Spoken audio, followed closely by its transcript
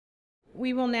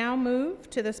We will now move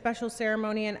to the special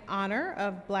ceremony in honor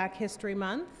of Black History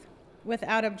Month.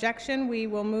 Without objection, we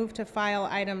will move to file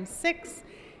item 6,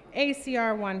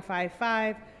 ACR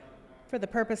 155, for the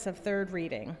purpose of third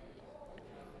reading.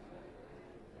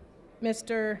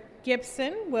 Mr.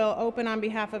 Gibson will open on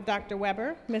behalf of Dr.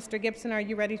 Weber. Mr. Gibson, are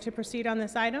you ready to proceed on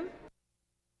this item?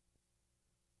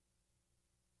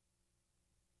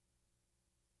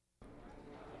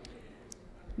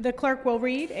 The clerk will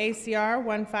read ACR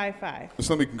 155.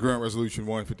 Assembly Concurrent Resolution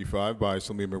 155 by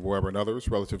Assemblymember Weber and others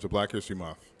relative to Black History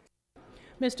Month.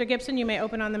 Mr. Gibson, you may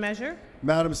open on the measure.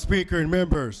 Madam Speaker and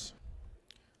members.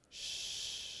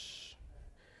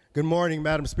 Good morning,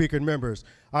 Madam Speaker and members.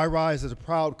 I rise as a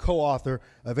proud co-author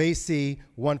of AC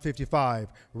 155,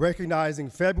 recognizing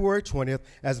February 20th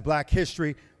as Black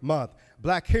History Month.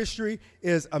 Black history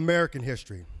is American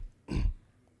history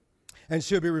and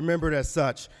should be remembered as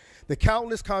such. The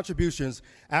countless contributions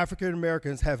African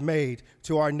Americans have made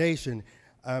to our nation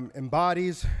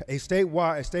embodies a state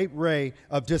array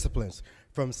of disciplines,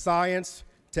 from science,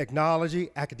 technology,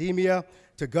 academia,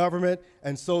 to government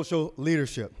and social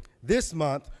leadership. This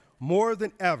month, more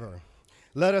than ever,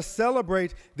 let us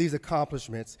celebrate these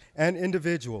accomplishments and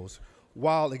individuals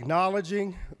while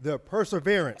acknowledging their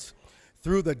perseverance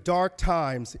through the dark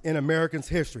times in Americans'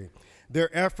 history. Their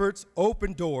efforts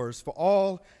open doors for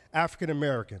all African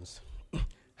Americans.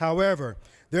 However,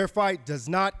 their fight does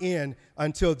not end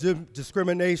until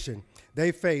discrimination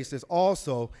they face is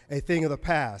also a thing of the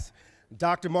past.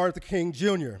 Dr. Martin Luther King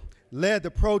Jr. led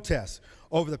the protests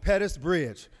over the Pettus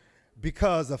Bridge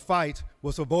because the fight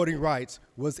was for voting rights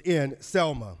was in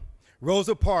Selma.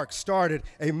 Rosa Parks started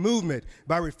a movement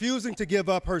by refusing to give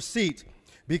up her seat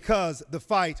because the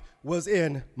fight was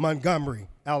in Montgomery,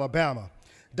 Alabama.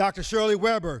 Dr. Shirley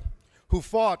Weber, who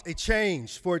fought a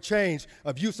change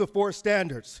of use of force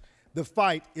standards, the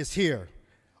fight is here.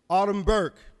 Autumn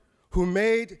Burke, who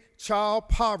made child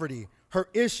poverty her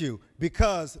issue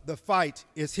because the fight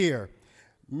is here.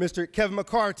 Mr. Kevin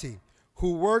McCarthy,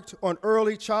 who worked on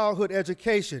early childhood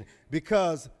education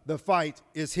because the fight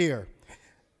is here.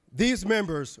 These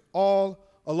members, all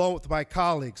along with my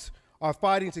colleagues, are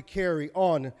fighting to carry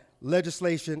on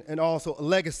legislation and also a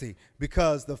legacy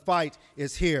because the fight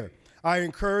is here. I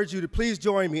encourage you to please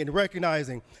join me in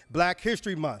recognizing Black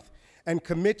History Month and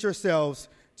commit yourselves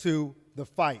to the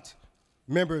fight.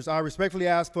 Members, I respectfully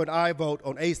ask for an aye vote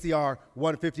on ACR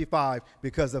 155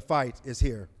 because the fight is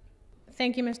here.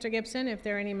 Thank you, Mr. Gibson. If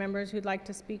there are any members who'd like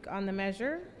to speak on the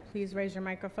measure, please raise your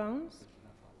microphones.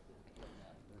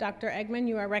 Dr. Eggman,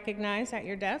 you are recognized at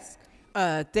your desk.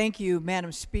 Thank you,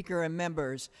 Madam Speaker and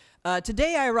members.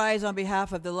 Today I rise on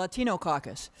behalf of the Latino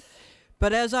Caucus.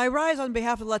 But as I rise on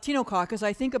behalf of the Latino Caucus,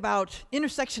 I think about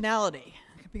intersectionality.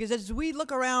 Because as we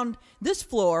look around this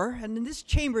floor and in these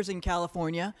chambers in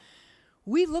California,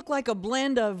 we look like a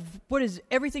blend of what is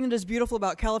everything that is beautiful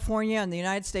about California and the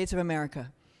United States of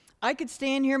America. I could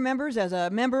stand here, members, as a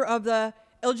member of the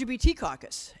LGBT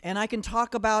caucus, and I can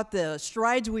talk about the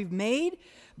strides we've made,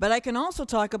 but I can also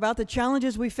talk about the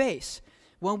challenges we face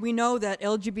when we know that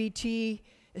LGBT,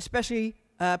 especially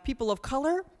people of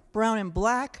color, brown and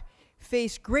black,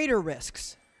 face greater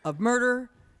risks of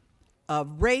murder,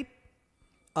 of rape,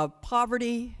 of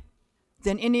poverty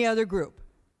than any other group.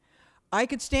 I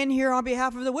could stand here on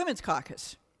behalf of the Women's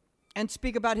Caucus and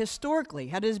speak about historically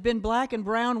how it has been black and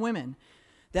brown women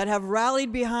that have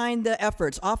rallied behind the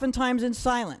efforts, oftentimes in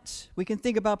silence. We can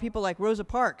think about people like Rosa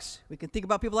Parks. We can think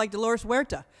about people like Dolores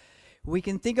Huerta. We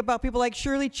can think about people like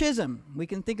Shirley Chisholm. We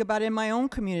can think about in my own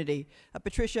community,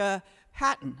 Patricia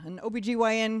Hatton, an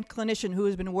OBGYN clinician who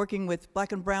has been working with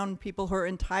black and brown people her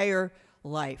entire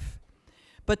life.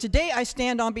 But today I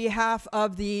stand on behalf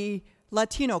of the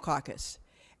Latino Caucus.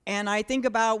 And I think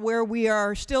about where we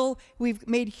are still, we've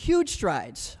made huge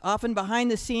strides, often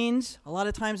behind the scenes, a lot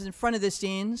of times in front of the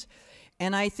scenes.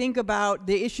 And I think about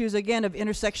the issues, again, of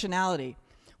intersectionality.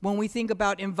 When we think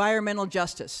about environmental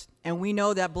justice, and we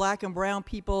know that black and brown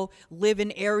people live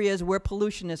in areas where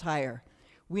pollution is higher.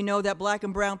 We know that black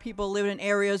and brown people live in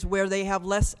areas where they have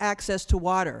less access to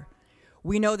water.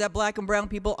 We know that black and brown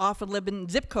people often live in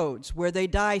zip codes where they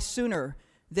die sooner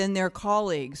than their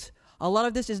colleagues. A lot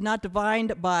of this is not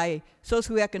defined by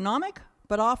socioeconomic,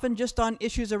 but often just on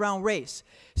issues around race.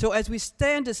 So as we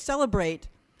stand to celebrate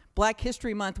Black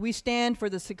History Month, we stand for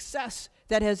the success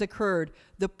that has occurred,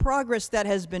 the progress that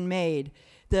has been made,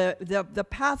 the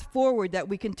path forward that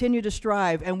we continue to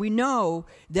strive, and we know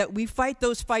that we fight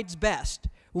those fights best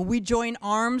when we join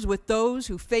arms with those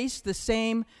who face the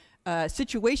same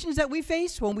situations that we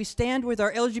face when we stand with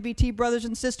our LGBT brothers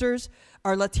and sisters,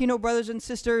 our Latino brothers and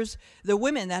sisters, the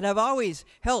women that have always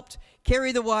helped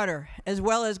carry the water, as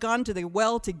well as gone to the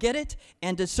well to get it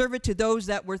and to serve it to those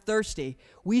that were thirsty.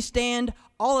 We stand,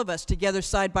 all of us, together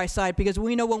side by side, because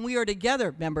we know when we are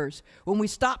together, members, when we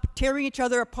stop tearing each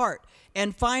other apart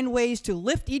and find ways to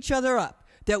lift each other up,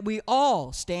 that we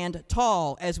all stand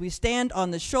tall as we stand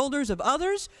on the shoulders of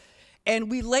others,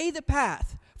 and we lay the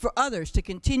path for others to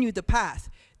continue the path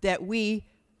that we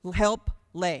help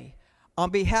lay. On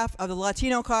behalf of the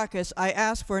Latino Caucus, I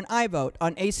ask for an aye vote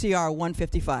on ACR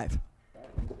 155.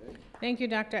 Thank you,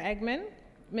 Dr. Eggman.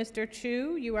 Mr.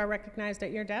 Chu, you are recognized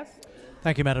at your desk.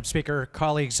 Thank you, Madam Speaker.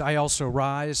 Colleagues, I also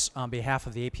rise on behalf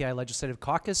of the API Legislative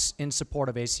Caucus in support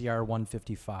of ACR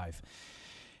 155.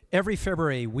 Every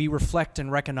February, we reflect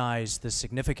and recognize the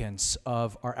significance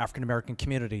of our African American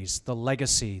communities, the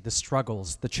legacy, the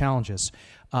struggles, the challenges.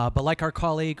 But like our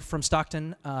colleague from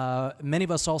Stockton, many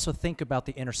of us also think about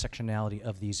the intersectionality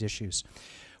of these issues.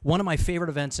 One of my favorite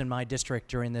events in my district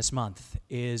during this month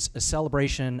is a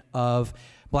celebration of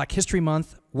Black History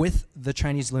Month with the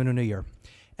Chinese Lunar New Year.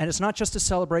 And it's not just a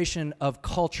celebration of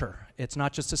culture. It's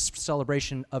not just a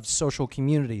celebration of social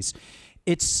communities.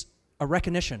 It's a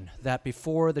recognition that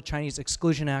before the Chinese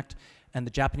Exclusion Act and the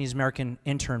Japanese American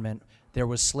internment, there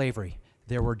was slavery,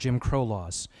 there were Jim Crow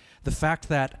laws. The fact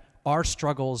that our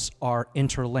struggles are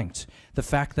interlinked, the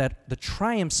fact that the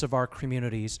triumphs of our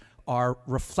communities are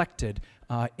reflected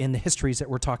in the histories that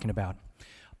we're talking about.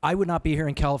 I would not be here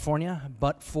in California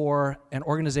but for an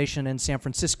organization in San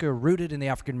Francisco rooted in the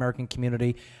African American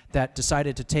community that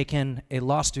decided to take in a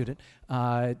law student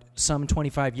some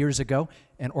 25 years ago,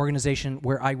 an organization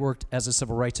where I worked as a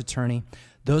civil rights attorney.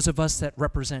 Those of us that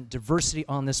represent diversity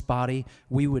on this body,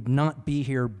 we would not be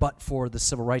here but for the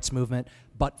civil rights movement,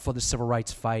 but for the civil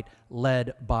rights fight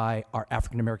led by our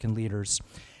African American leaders.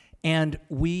 And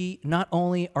we not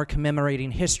only are commemorating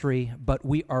history, but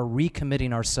we are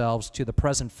recommitting ourselves to the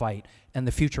present fight and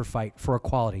the future fight for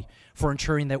equality, for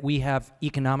ensuring that we have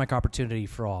economic opportunity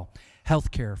for all,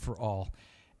 health care for all,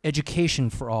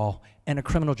 education for all, and a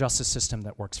criminal justice system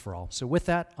that works for all. So with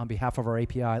that, on behalf of our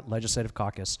API Legislative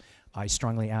Caucus, I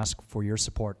strongly ask for your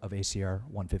support of ACR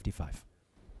 155.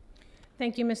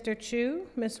 Thank you, Mr. Chu.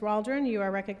 Ms. Waldron, you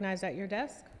are recognized at your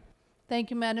desk.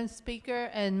 Thank you, Madam Speaker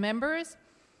and members.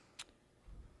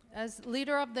 As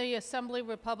leader of the Assembly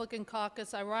Republican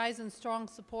Caucus, I rise in strong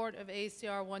support of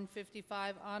ACR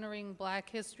 155 honoring Black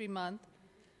History Month.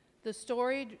 The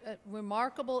storied,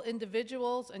 remarkable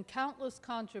individuals and countless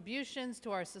contributions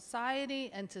to our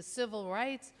society and to civil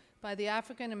rights by the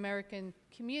African American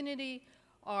community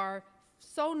are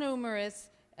so numerous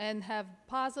and have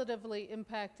positively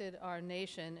impacted our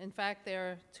nation. In fact, they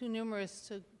are too numerous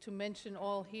to mention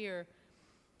all here.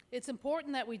 It's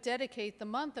important that we dedicate the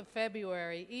month of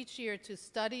February each year to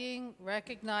studying,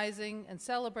 recognizing, and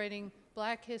celebrating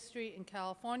Black history in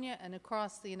California and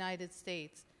across the United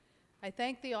States. I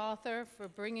thank the author for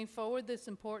bringing forward this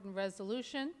important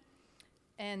resolution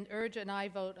and urge an aye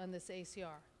vote on this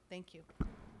ACR. Thank you.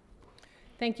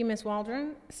 Thank you, Ms.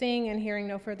 Waldron. Seeing and hearing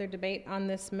no further debate on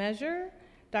this measure,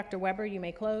 Dr. Weber, you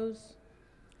may close.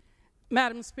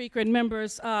 Madam Speaker and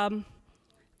members, I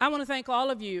want to thank all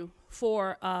of you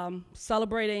for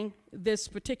celebrating this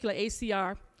particular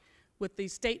ACR with the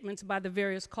statements by the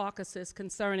various caucuses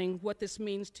concerning what this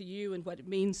means to you and what it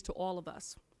means to all of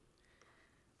us.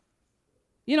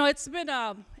 You know, it's been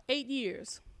 8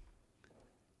 years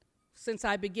since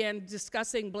I began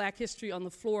discussing Black history on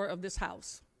the floor of this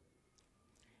House.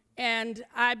 And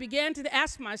I began to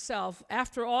ask myself,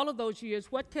 after all of those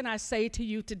years, what can I say to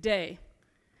you today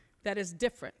that is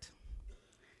different?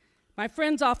 My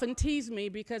friends often tease me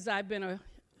because I've been a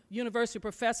university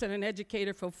professor and an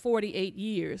educator for 48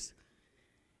 years.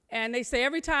 And they say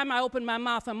every time I open my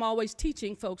mouth, I'm always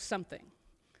teaching folks something.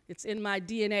 It's in my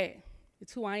DNA.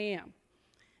 It's who I am.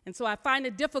 And so I find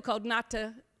it difficult not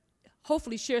to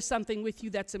hopefully share something with you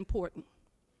that's important.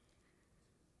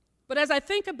 But as I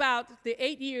think about the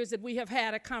 8 years that we have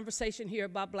had a conversation here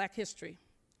about Black history,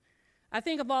 I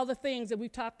think of all the things that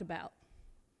we've talked about.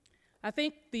 I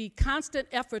think the constant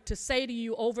effort to say to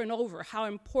you over and over how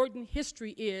important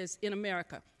history is in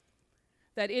America,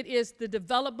 that it is the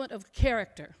development of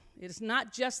character. It is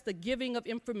not just the giving of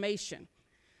information,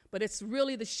 but it's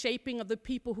really the shaping of the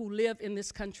people who live in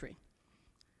this country.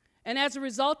 And as a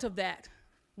result of that,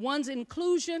 one's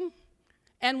inclusion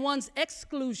and one's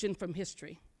exclusion from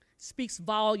history speaks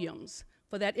volumes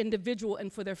for that individual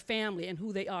and for their family and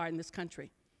who they are in this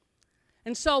country.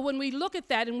 And so when we look at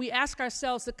that and we ask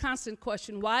ourselves the constant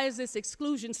question, why is this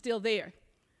exclusion still there?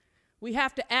 we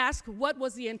have to ask, what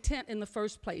was the intent in the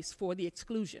first place for the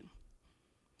exclusion?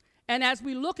 And as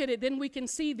we look at it, then we can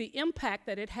see the impact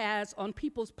that it has on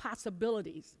people's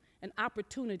possibilities and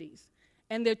opportunities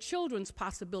and their children's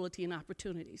possibility and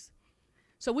opportunities.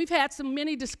 So we've had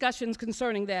many discussions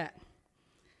concerning that.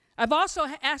 I've also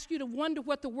asked you to wonder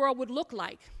what the world would look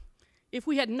like if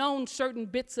we had known certain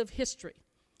bits of history,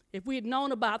 if we had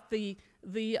known about the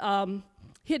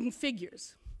hidden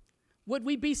figures. Would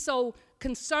we be so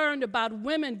concerned about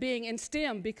women being in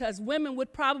STEM, because women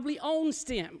would probably own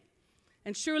STEM,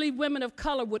 and surely women of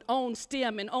color would own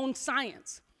STEM and own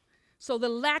science. So the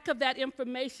lack of that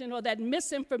information, or that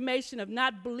misinformation of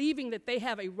not believing that they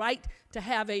have a right to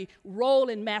have a role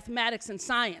in mathematics and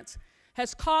science,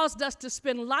 has caused us to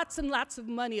spend lots and lots of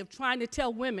money of trying to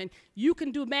tell women, you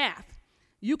can do math,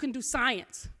 you can do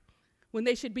science, when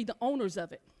they should be the owners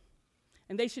of it,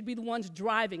 and they should be the ones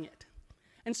driving it.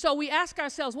 And so we ask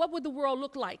ourselves, what would the world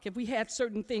look like if we had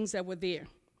certain things that were there?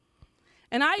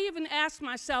 And I even ask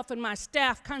myself and my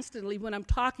staff constantly when I'm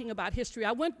talking about history.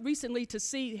 I went recently to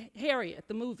see Harriet,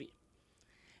 the movie.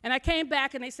 And I came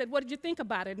back and they said, what did you think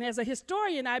about it? And as a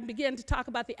historian, I began to talk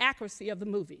about the accuracy of the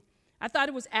movie. I thought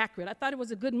it was accurate. I thought it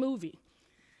was a good movie.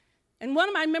 And one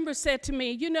of my members said to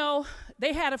me, you know,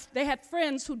 they had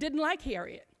friends who didn't like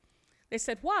Harriet. They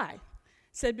said, why?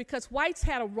 Said because whites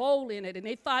had a role in it, and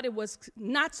they thought it was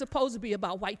not supposed to be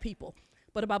about white people,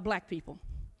 but about black people.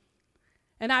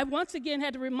 And I once again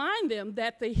had to remind them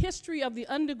that the history of the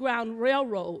Underground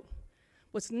Railroad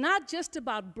was not just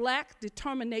about black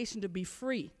determination to be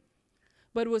free,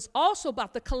 but it was also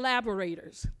about the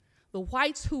collaborators, the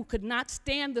whites who could not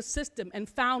stand the system and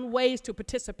found ways to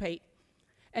participate.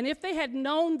 And if they had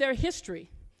known their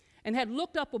history and had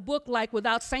looked up a book like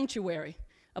Without Sanctuary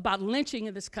about lynching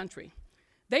in this country,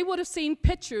 they would have seen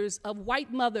pictures of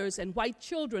white mothers and white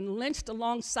children lynched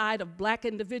alongside of black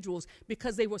individuals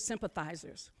because they were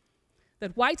sympathizers.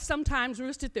 That whites sometimes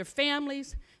risked their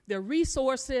families, their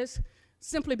resources,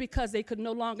 simply because they could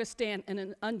no longer stand in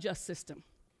an unjust system.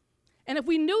 And if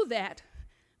we knew that,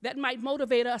 that might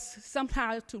motivate us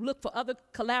somehow to look for other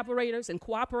collaborators and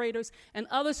cooperators and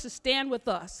others to stand with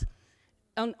us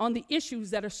on the issues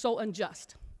that are so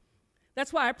unjust.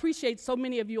 That's why I appreciate so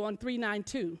many of you on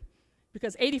 392.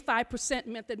 Because 85%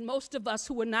 meant that most of us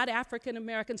who were not African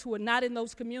Americans, who were not in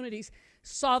those communities,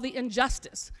 saw the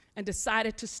injustice and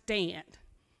decided to stand.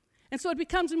 And so it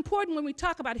becomes important when we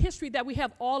talk about history that we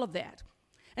have all of that.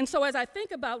 And so as I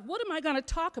think about what am I going to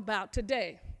talk about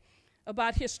today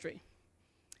about history,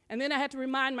 and then I had to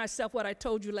remind myself what I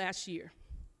told you last year.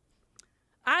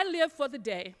 I live for the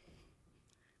day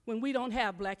when we don't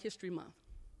have Black History Month.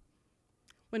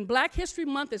 When Black History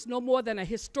Month is no more than a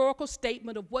historical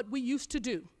statement of what we used to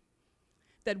do,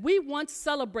 that we once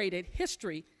celebrated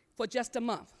history for just a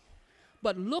month.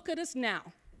 But look at us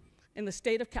now in the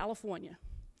state of California,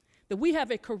 that we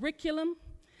have a curriculum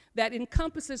that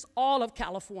encompasses all of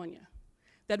California,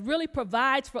 that really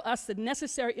provides for us the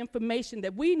necessary information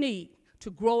that we need to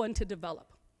grow and to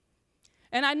develop.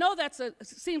 And I know that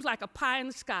seems like a pie in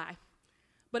the sky,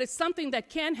 but it's something that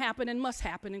can happen and must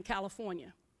happen in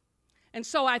California. And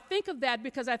so I think of that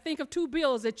because I think of two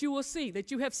bills that you will see,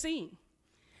 that you have seen.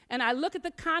 And I look at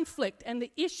the conflict and the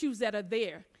issues that are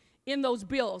there in those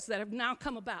bills that have now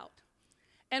come about.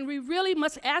 And we really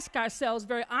must ask ourselves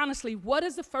very honestly, what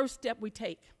is the first step we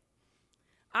take?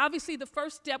 Obviously, the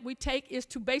first step we take is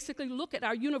to basically look at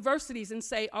our universities and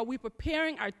say, are we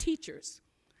preparing our teachers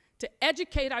to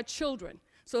educate our children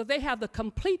so they have the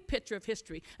complete picture of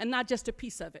history and not just a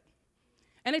piece of it?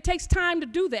 And it takes time to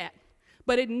do that.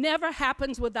 But it never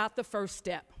happens without the first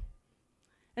step.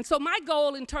 And so my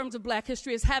goal in terms of Black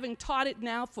history is, having taught it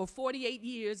now for 48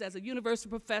 years as a university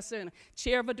professor and a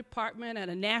chair of a department and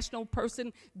a national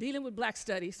person dealing with Black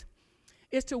studies,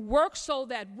 is to work so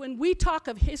that when we talk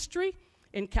of history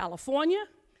in California,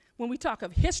 when we talk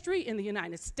of history in the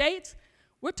United States,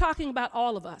 we're talking about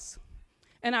all of us.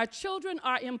 And our children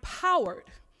are empowered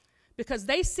because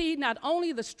they see not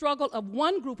only the struggle of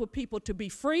one group of people to be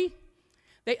free,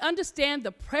 they understand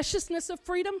the preciousness of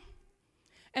freedom,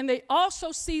 and they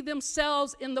also see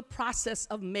themselves in the process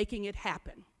of making it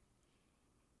happen.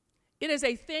 It is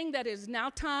a thing that is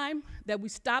now time that we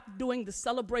stop doing the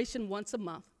celebration once a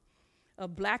month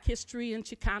of Black history and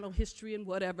Chicano history and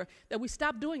whatever, that we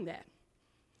stop doing that.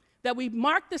 That we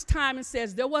mark this time and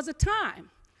says there was a time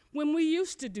when we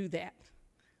used to do that,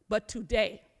 but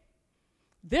today,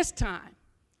 this time,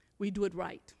 we do it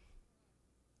right.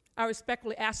 I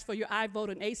respectfully ask for your aye vote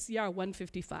on ACR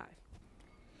 155.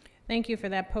 Thank you for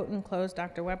that potent close,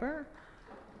 Dr. Weber.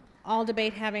 All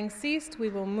debate having ceased, we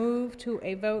will move to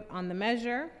a vote on the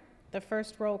measure. The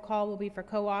first roll call will be for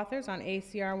co-authors on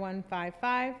ACR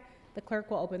 155. The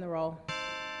clerk will open the roll.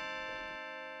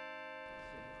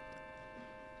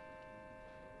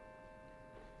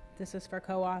 This is for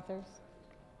co-authors.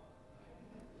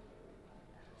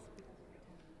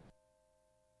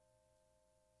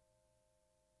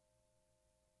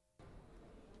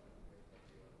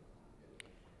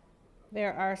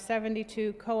 There are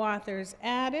 72 co-authors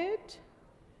added.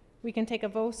 We can take a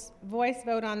voice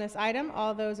vote on this item.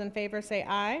 All those in favor say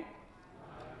aye.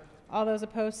 All those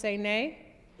opposed say nay.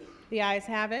 The ayes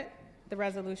have it. The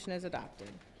resolution is adopted.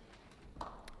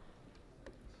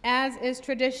 As is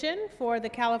tradition for the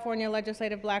California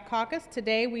Legislative Black Caucus,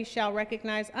 today we shall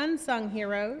recognize unsung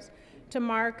heroes to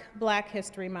mark Black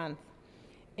History Month.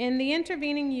 In the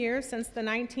intervening years since the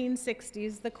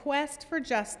 1960s, the quest for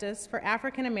justice for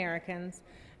African Americans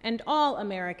and all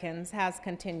Americans has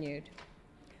continued.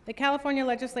 The California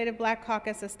Legislative Black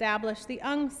Caucus established the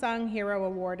Unsung Hero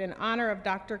Award in honor of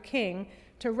Dr. King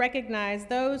to recognize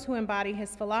those who embody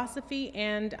his philosophy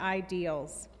and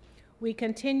ideals. We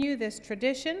continue this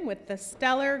tradition with the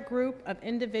stellar group of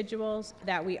individuals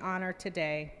that we honor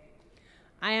today.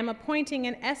 I am appointing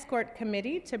an escort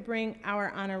committee to bring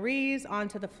our honorees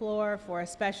onto the floor for a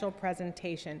special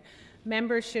presentation.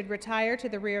 Members should retire to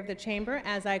the rear of the chamber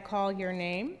as I call your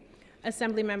name.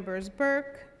 Assembly members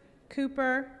Burke,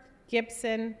 Cooper,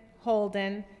 Gibson,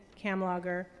 Holden,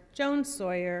 Kamlager,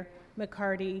 Jones-Sawyer,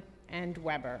 McCarty, and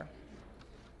Weber.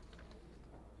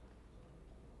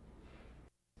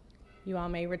 You all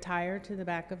may retire to the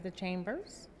back of the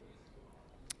chambers.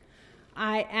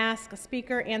 I ask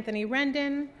Speaker Anthony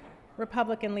Rendon,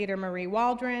 Republican Leader Marie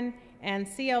Waldron, and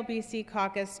CLBC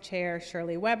Caucus Chair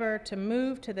Shirley Weber to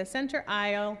move to the center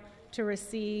aisle to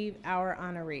receive our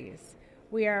honorees.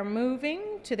 We are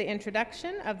moving to the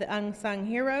introduction of the Unsung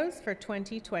Heroes for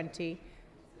 2020.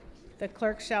 The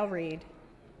clerk shall read.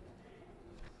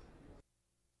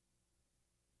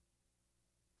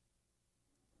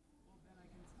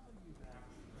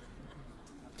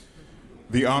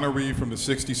 The honoree from the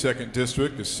 62nd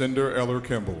District is Cinder Eller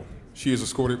Kimball. She is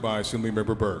escorted by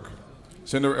Assemblymember Burke.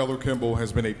 Cinder Eller Kimball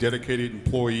has been a dedicated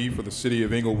employee for the City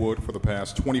of Inglewood for the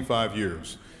past 25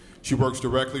 years. She works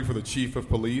directly for the Chief of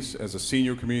Police as a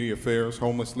Senior Community Affairs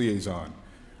Homeless Liaison.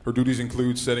 Her duties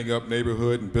include setting up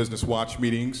neighborhood and business watch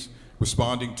meetings,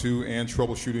 responding to and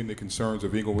troubleshooting the concerns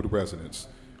of Inglewood residents.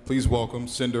 Please welcome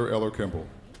Cinder Eller Kimball.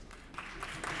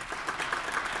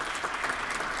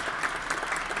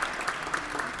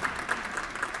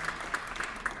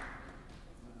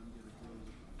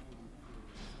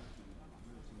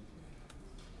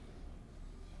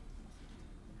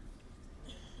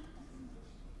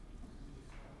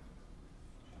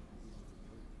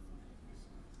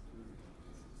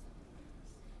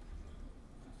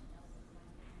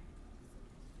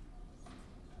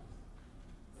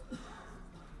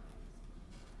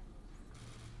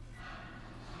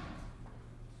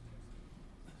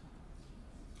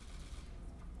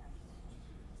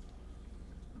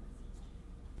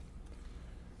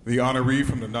 The honoree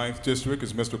from the 9th District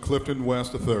is Mr. Clifton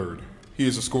West III. He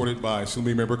is escorted by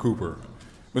Assemblymember Cooper.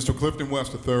 Mr. Clifton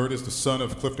West III is the son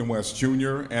of Clifton West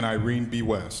Jr. and Irene B.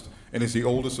 West, and is the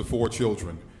oldest of 4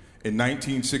 children. In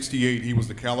 1968, he was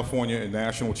the California and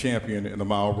national champion in the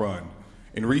mile run.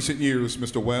 In recent years,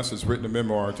 Mr. West has written a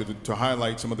memoir to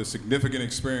highlight some of the significant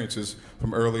experiences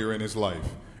from earlier in his life.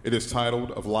 It is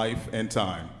titled Of Life and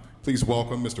Time. Please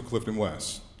welcome Mr. Clifton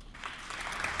West.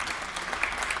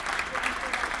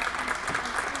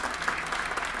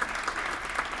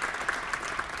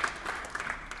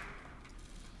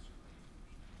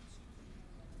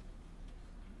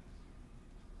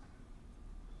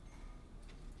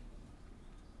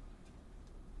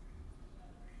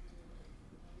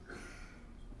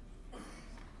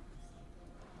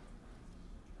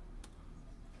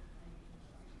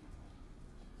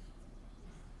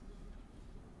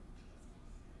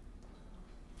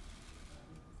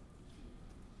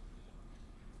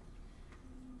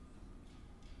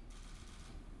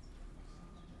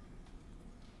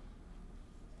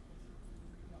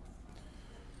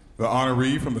 The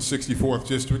honoree from the 64th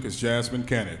District is Jasmine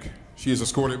Kanick. She is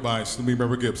escorted by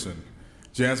Assemblymember Gibson.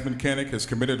 Jasmine Kanick has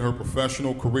committed her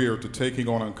professional career to taking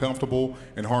on uncomfortable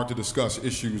and hard to discuss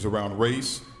issues around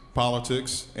race,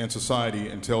 politics, and society,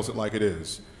 and tells it like it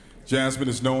is. Jasmine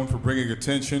is known for bringing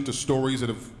attention to stories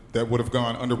that would have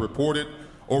gone underreported,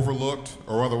 overlooked,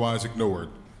 or otherwise ignored.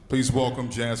 Please welcome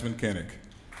Jasmine Kanick.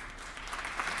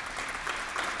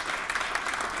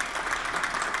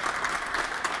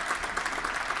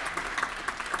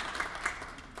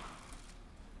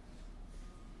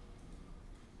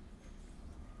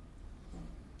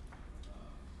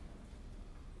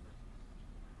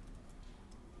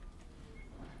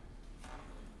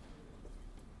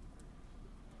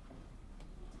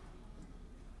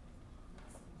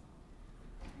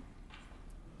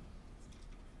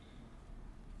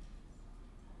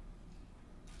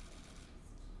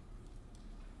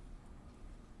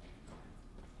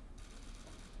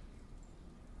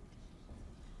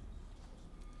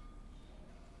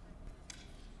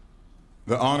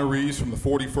 The honorees from the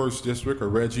 41st District are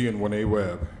Reggie and Renee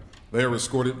Webb. They are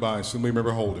escorted by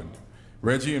Assemblymember Holden.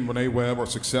 Reggie and Renee Webb are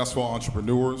successful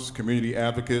entrepreneurs, community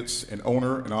advocates, and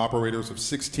owner and operators of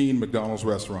 16 McDonald's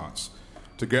restaurants.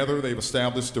 Together, they've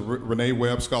established the Renee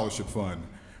Webb Scholarship Fund.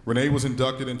 Renee was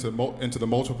inducted into the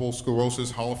Multiple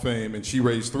Sclerosis Hall of Fame, and she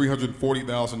raised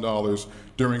 $340,000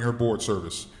 during her board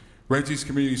service. Reggie's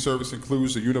community service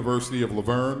includes the University of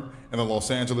Laverne and the Los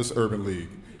Angeles Urban League.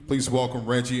 Please welcome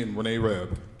Reggie and Renee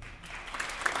Webb.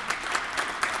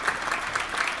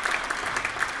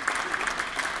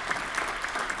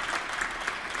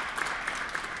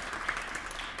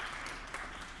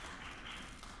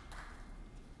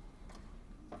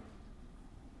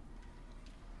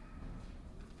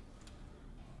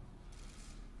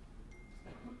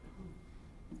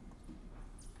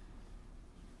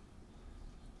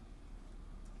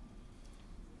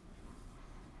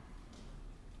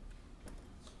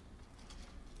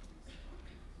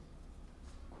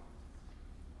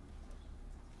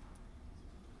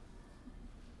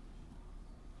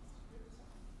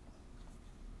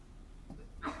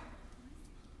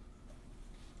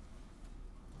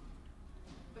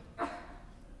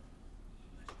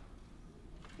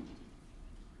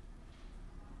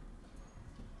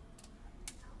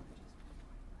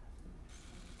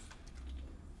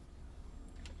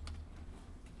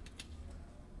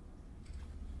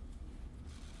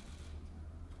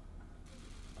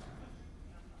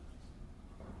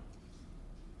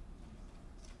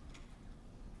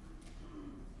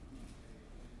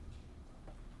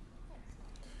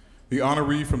 The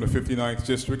honoree from the 59th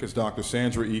District is Dr.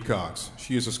 Sandra E. Cox.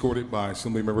 She is escorted by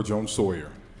Assemblymember Joan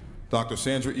Sawyer. Dr.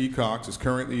 Sandra E. Cox is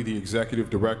currently the Executive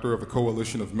Director of the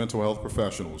Coalition of Mental Health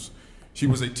Professionals. She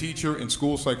was a teacher and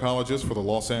school psychologist for the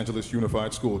Los Angeles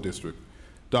Unified School District.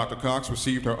 Dr. Cox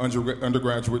received her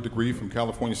undergraduate degree from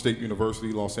California State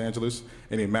University, Los Angeles,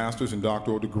 and a master's and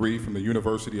doctoral degree from the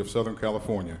University of Southern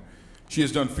California. She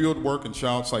has done field work in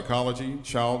child psychology,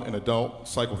 child and adult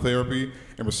psychotherapy,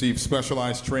 and received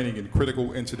specialized training in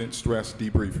critical incident stress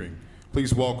debriefing.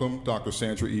 Please welcome Dr.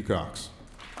 Sandra E. Cox.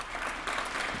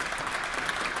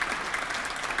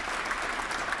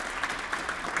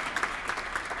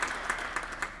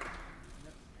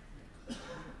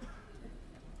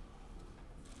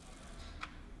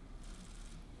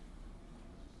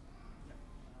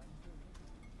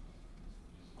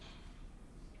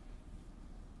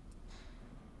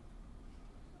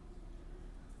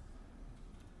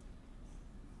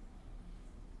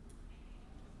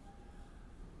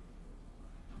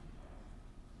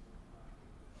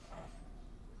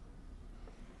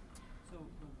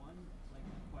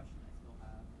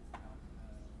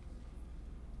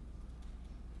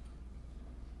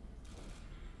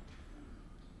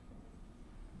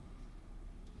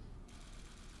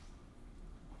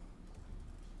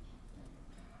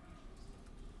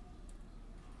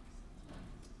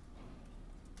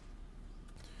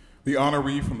 The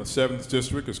honoree from the 7th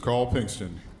District is Carl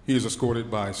Pinkston. He is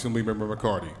escorted by Assemblymember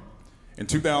McCarty. In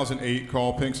 2008,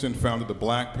 Carl Pinkston founded the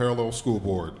Black Parallel School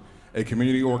Board, a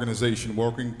community organization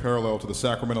working parallel to the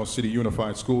Sacramento City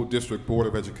Unified School District Board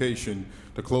of Education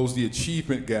to close the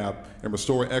achievement gap and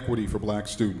restore equity for black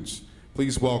students.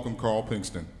 Please welcome Carl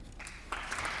Pinkston.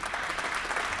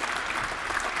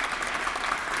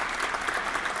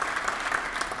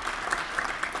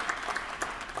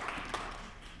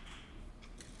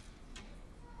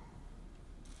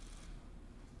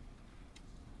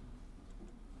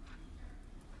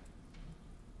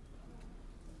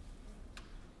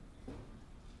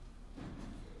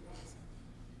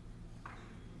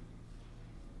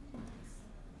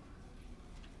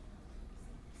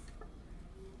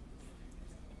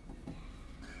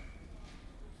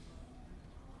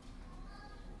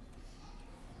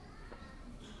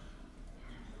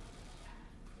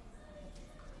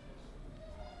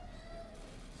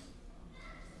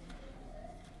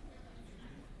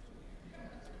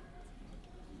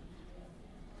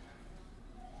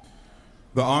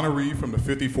 The honoree from the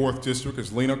 54th District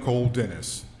is Lena Cole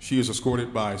Dennis. She is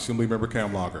escorted by Assemblymember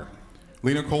Kamlager.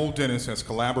 Lena Cole Dennis has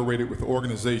collaborated with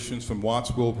organizations from Watts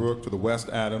Willbrook to the West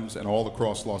Adams and all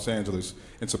across Los Angeles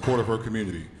in support of her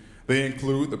community. They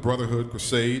include the Brotherhood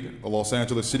Crusade, the Los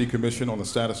Angeles City Commission on the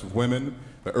Status of Women,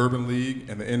 the Urban League,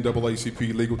 and the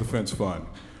NAACP Legal Defense Fund.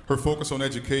 Her focus on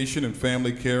education and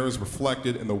family care is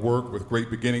reflected in the work with Great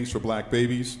Beginnings for Black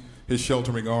Babies, His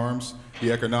Sheltering Arms,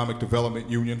 the Economic Development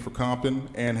Union for Compton,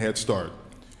 and Head Start.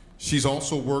 She's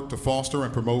also worked to foster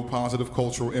and promote positive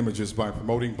cultural images by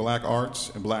promoting black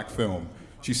arts and black film.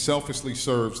 She selflessly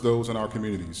serves those in our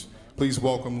communities. Please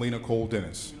welcome Lena Cole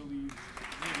Dennis.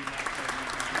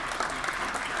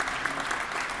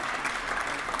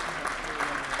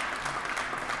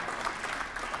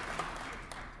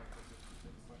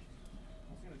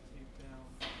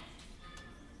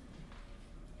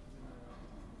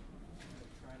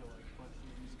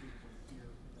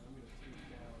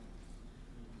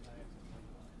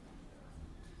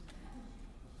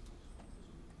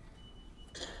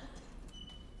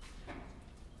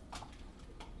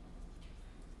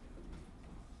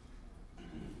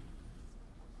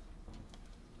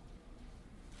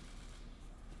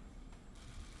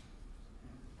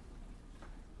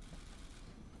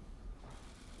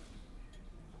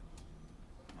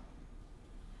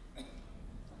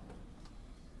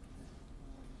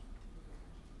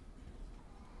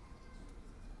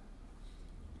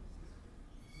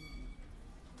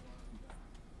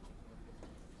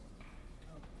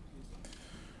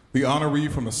 The honoree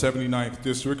from the 79th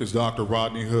District is Dr.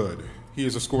 Rodney Hood. He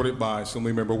is escorted by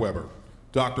Assemblymember Weber.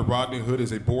 Dr. Rodney Hood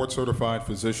is a board-certified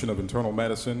physician of internal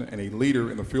medicine and a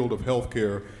leader in the field of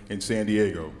healthcare in San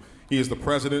Diego. He is the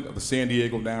president of the San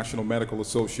Diego National Medical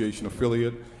Association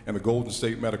affiliate and the Golden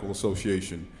State Medical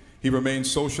Association. He remains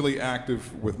socially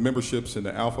active with memberships in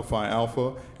the Alpha Phi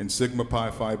Alpha and Sigma Pi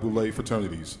Phi Boule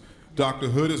fraternities. Dr.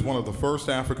 Hood is one of the first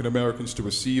African Americans to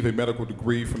receive a medical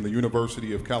degree from the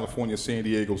University of California, San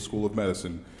Diego School of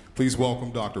Medicine. Please welcome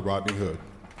Dr. Rodney Hood.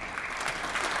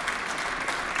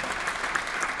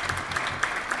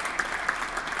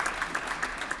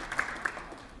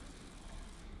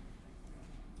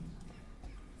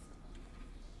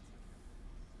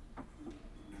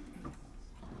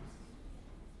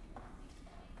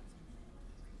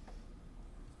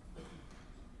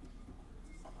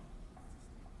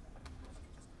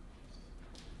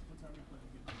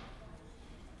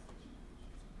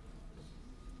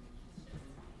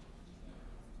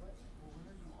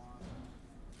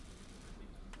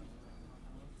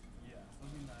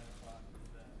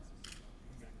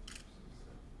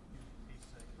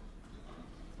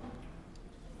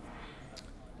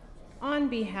 On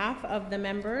behalf of the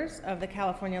members of the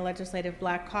California Legislative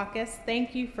Black Caucus,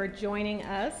 thank you for joining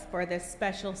us for this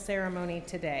special ceremony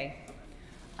today.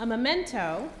 A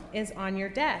memento is on your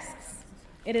desks.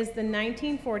 It is the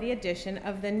 1940 edition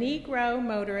of the Negro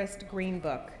Motorist Green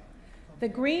Book. The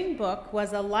Green Book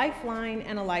was a lifeline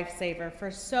and a lifesaver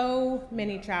for so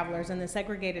many travelers in the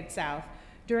segregated South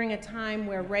during a time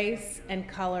where race and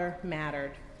color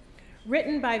mattered.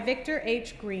 Written by Victor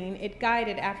H. Green, it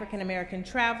guided African American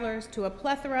travelers to a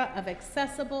plethora of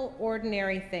accessible,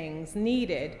 ordinary things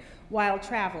needed while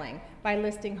traveling by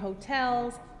listing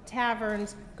hotels,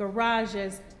 taverns,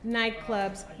 garages,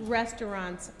 nightclubs,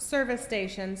 restaurants, service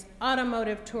stations,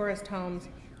 automotive tourist homes,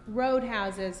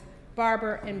 roadhouses,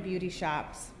 barber and beauty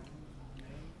shops.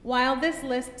 While this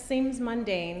list seems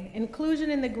mundane,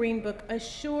 inclusion in the Green Book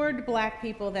assured Black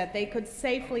people that they could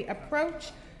safely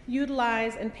approach,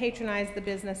 utilize, and patronize the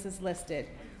businesses listed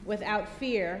without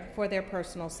fear for their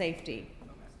personal safety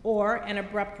or an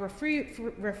abrupt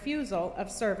refusal of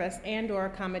service and/or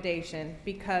accommodation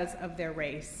because of their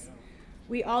race.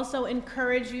 We also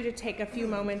encourage you to take a few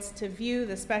moments to view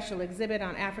the special exhibit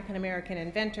on African American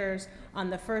inventors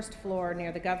on the first floor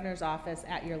near the governor's office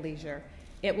at your leisure.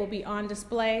 It will be on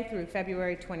display through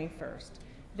February 21st.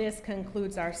 This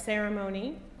concludes our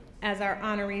ceremony. As our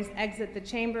honorees exit the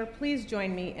chamber, please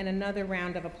join me in another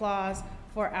round of applause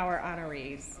for our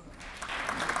honorees.